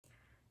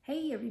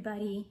Hey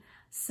everybody,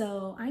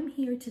 so I'm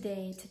here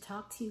today to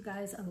talk to you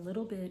guys a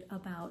little bit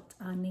about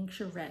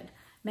NingXia Red.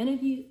 Many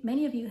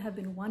of you have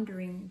been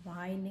wondering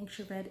why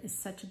NingXia Red is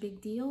such a big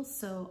deal,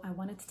 so I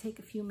wanted to take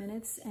a few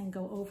minutes and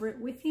go over it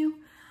with you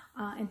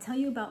and tell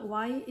you about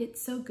why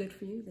it's so good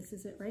for you. This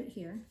is it right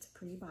here. It's a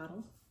pretty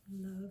bottle.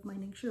 Love my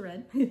NingXia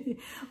Red.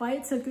 Why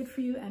it's so good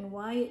for you and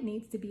why it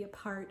needs to be a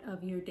part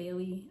of your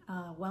daily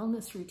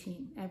wellness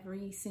routine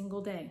every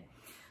single day.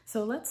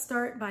 So let's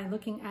start by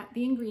looking at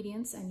the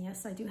ingredients. And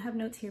yes, I do have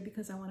notes here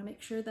because I want to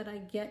make sure that I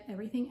get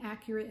everything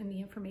accurate in the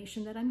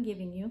information that I'm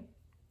giving you.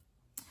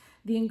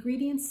 The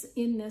ingredients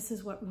in this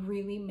is what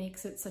really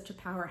makes it such a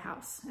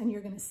powerhouse, and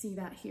you're going to see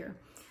that here.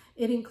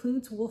 It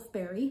includes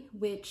wolfberry,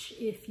 which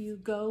if you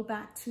go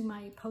back to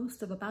my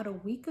post of about a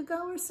week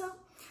ago or so,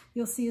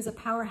 you'll see is a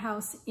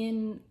powerhouse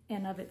in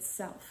and of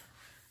itself,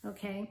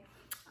 okay?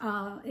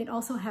 It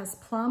also has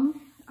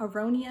plum,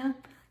 aronia,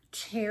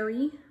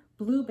 cherry,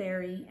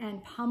 blueberry,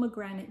 and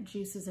pomegranate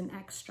juices and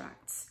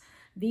extracts.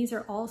 These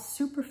are all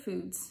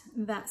superfoods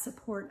that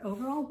support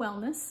overall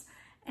wellness,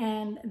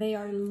 and they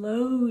are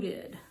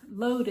loaded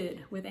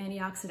with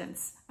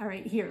antioxidants. All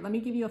right, here, let me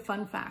give you a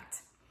fun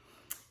fact.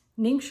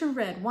 NingXia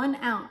Red, 1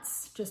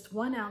 ounce, just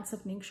 1 ounce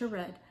of NingXia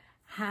Red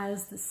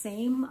has the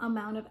same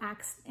amount of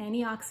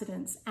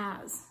antioxidants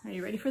as, are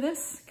you ready for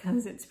this?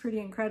 Because it's pretty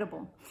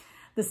incredible.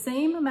 The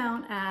same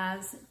amount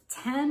as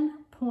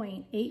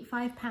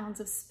 10.85 pounds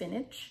of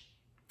spinach,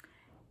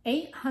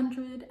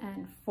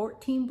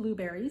 814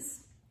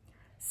 blueberries,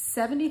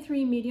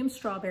 73 medium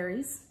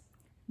strawberries,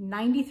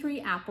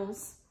 93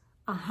 apples,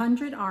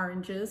 100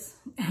 oranges,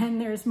 and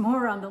there's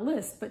more on the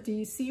list, but do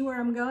you see where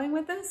I'm going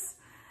with this?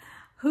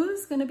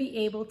 Who's going to be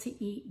able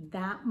to eat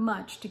that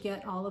much to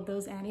get all of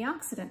those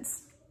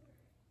antioxidants?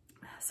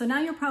 So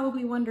now you're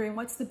probably wondering,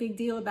 what's the big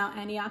deal about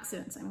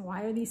antioxidants? I mean,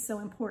 why are these so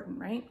important,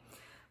 right?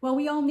 Well,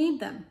 we all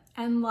need them,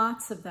 and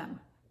lots of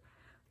them.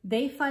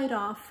 They fight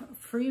off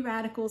free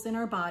radicals in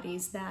our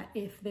bodies that,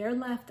 if they're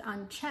left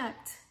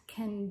unchecked,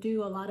 can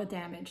do a lot of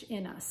damage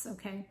in us,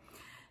 okay?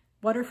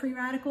 What are free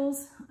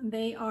radicals?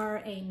 They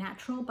are a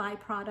natural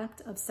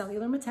byproduct of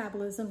cellular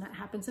metabolism that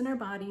happens in our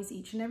bodies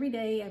each and every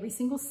day, every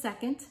single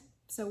second.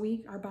 So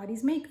our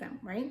bodies make them,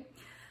 right?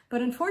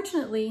 But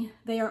unfortunately,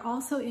 they are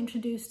also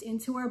introduced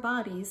into our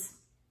bodies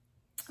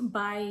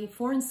by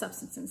foreign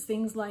substances,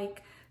 things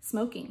like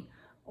smoking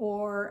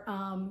or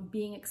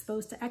being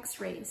exposed to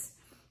X-rays.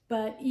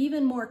 But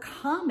even more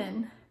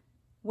common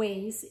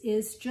ways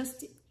is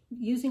just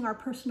using our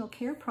personal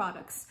care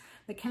products.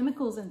 The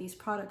chemicals in these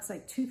products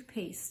like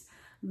toothpaste,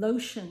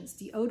 lotions,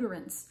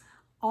 deodorants,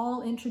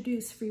 all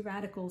introduce free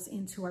radicals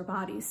into our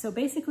bodies. So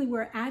basically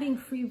we're adding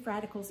free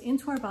radicals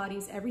into our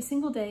bodies every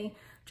single day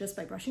just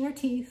by brushing our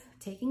teeth,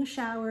 taking a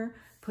shower,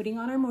 putting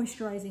on our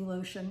moisturizing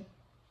lotion.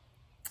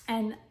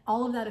 And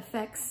all of that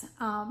affects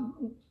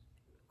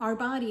our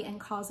body and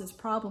causes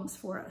problems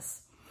for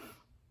us.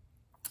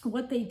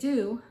 What they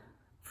do,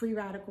 free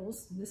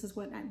radicals, this is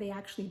what they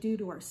actually do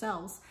to our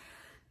cells.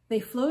 They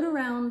float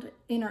around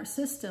in our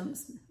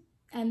systems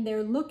and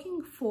they're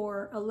looking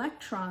for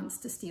electrons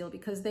to steal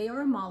because they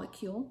are a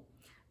molecule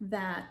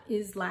that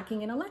is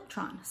lacking an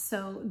electron.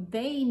 So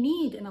they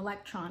need an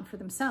electron for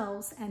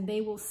themselves, and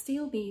they will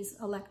steal these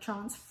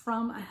electrons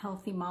from a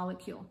healthy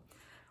molecule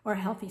or a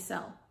healthy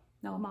cell.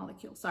 No, a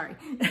molecule, sorry.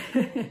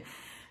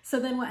 So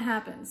then what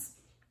happens?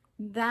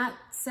 That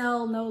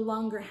cell no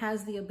longer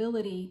has the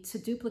ability to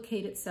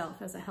duplicate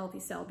itself as a healthy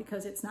cell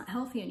because it's not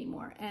healthy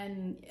anymore.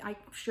 And I'm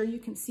sure you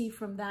can see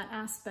from that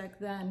aspect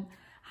then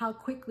how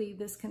quickly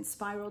this can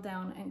spiral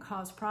down and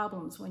cause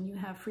problems when you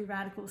have free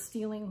radicals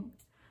stealing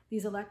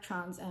these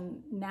electrons.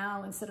 And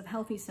now instead of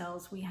healthy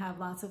cells, we have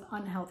lots of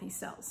unhealthy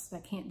cells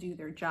that can't do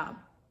their job.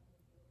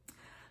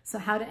 So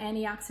how do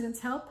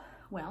antioxidants help?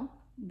 Well,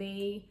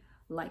 they,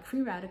 like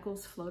free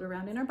radicals, float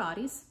around in our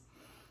bodies.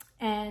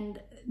 And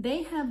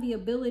they have the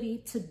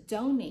ability to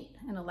donate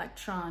an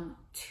electron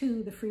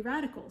to the free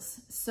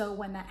radicals. So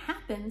when that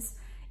happens,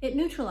 it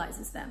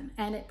neutralizes them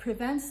and it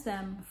prevents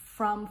them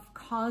from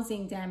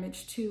causing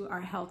damage to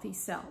our healthy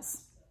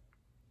cells.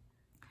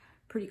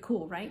 Pretty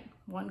cool, right?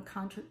 One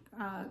contra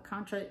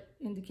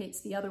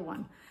indicates the other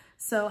one.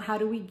 So how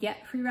do we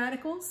get free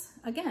radicals?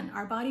 Again,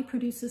 our body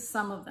produces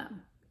some of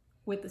them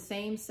with the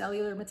same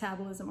cellular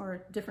metabolism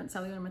or different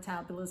cellular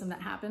metabolism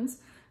that happens.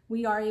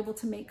 We are able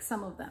to make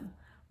some of them.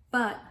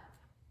 But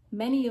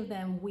many of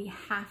them we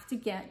have to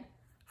get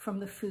from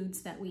the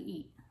foods that we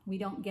eat. We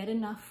don't get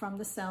enough from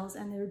the cells,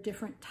 and there are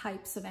different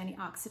types of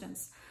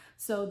antioxidants.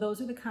 So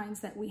those are the kinds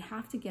that we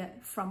have to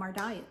get from our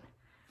diet.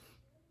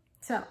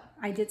 So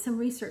I did some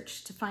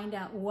research to find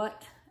out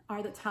what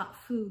are the top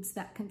foods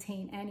that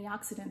contain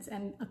antioxidants.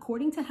 And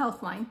according to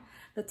Healthline,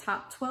 the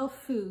top 12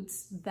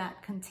 foods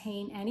that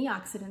contain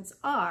antioxidants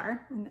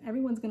are, and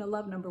everyone's gonna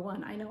love number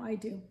 1, I know I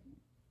do.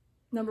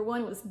 Number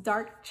 1 was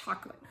dark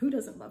chocolate. Who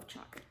doesn't love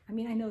chocolate? I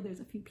mean, I know there's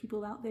a few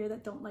people out there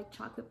that don't like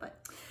chocolate,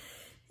 but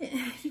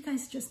you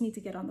guys just need to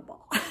get on the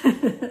ball.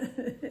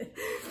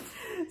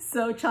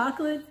 So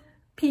chocolate,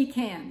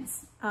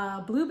 pecans,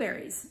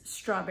 blueberries,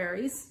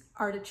 strawberries,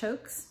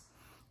 artichokes,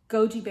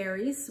 goji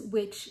berries,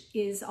 which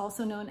is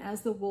also known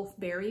as the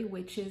wolfberry,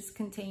 which is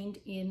contained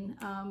in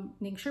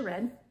NingXia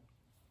Red,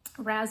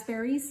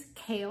 raspberries,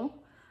 kale,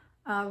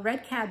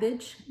 red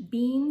cabbage,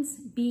 beans,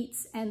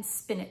 beets, and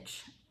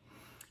spinach.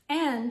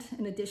 And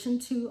in addition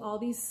to all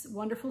these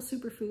wonderful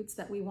superfoods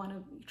that we want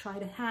to try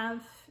to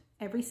have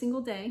every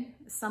single day,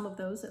 some of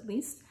those at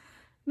least,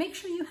 make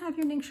sure you have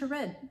your NingXia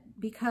Red,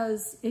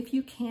 because if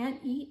you can't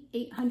eat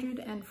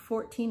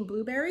 814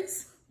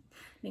 blueberries,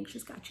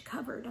 NingXia's got you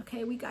covered,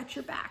 okay? We got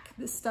your back.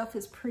 This stuff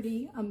is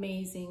pretty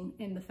amazing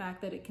in the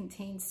fact that it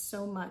contains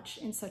so much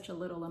in such a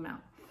little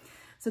amount.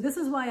 So this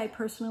is why I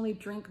personally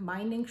drink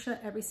my NingXia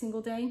every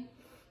single day.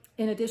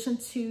 In addition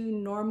to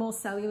normal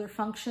cellular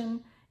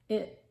function,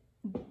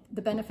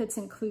 the benefits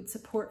include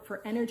support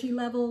for energy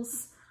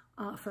levels,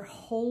 for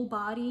whole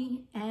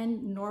body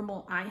and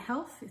normal eye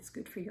health. It's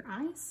good for your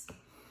eyes.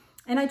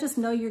 And I just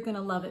know you're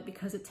gonna love it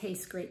because it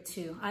tastes great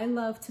too. I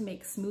love to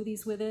make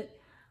smoothies with it.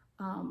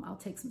 I'll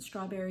take some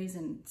strawberries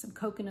and some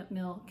coconut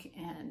milk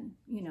and,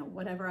 you know,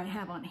 whatever I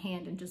have on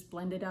hand and just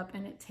blend it up,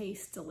 and it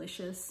tastes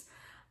delicious.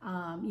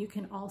 You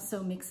can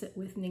also mix it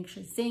with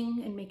NingXia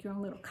Zing and make your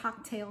own little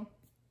cocktail.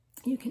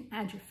 You can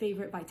add your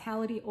favorite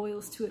vitality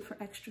oils to it for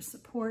extra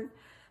support.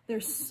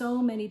 There's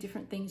so many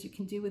different things you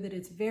can do with it.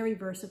 It's very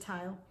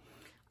versatile.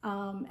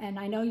 And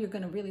I know you're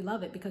gonna really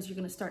love it because you're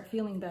gonna start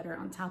feeling better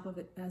on top of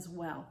it as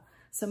well.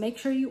 So make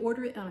sure you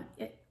order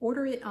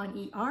it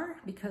on ER,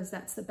 because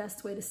that's the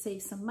best way to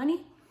save some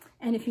money.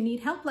 And if you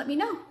need help, let me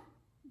know.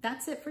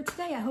 That's it for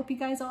today. I hope you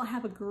guys all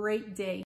have a great day.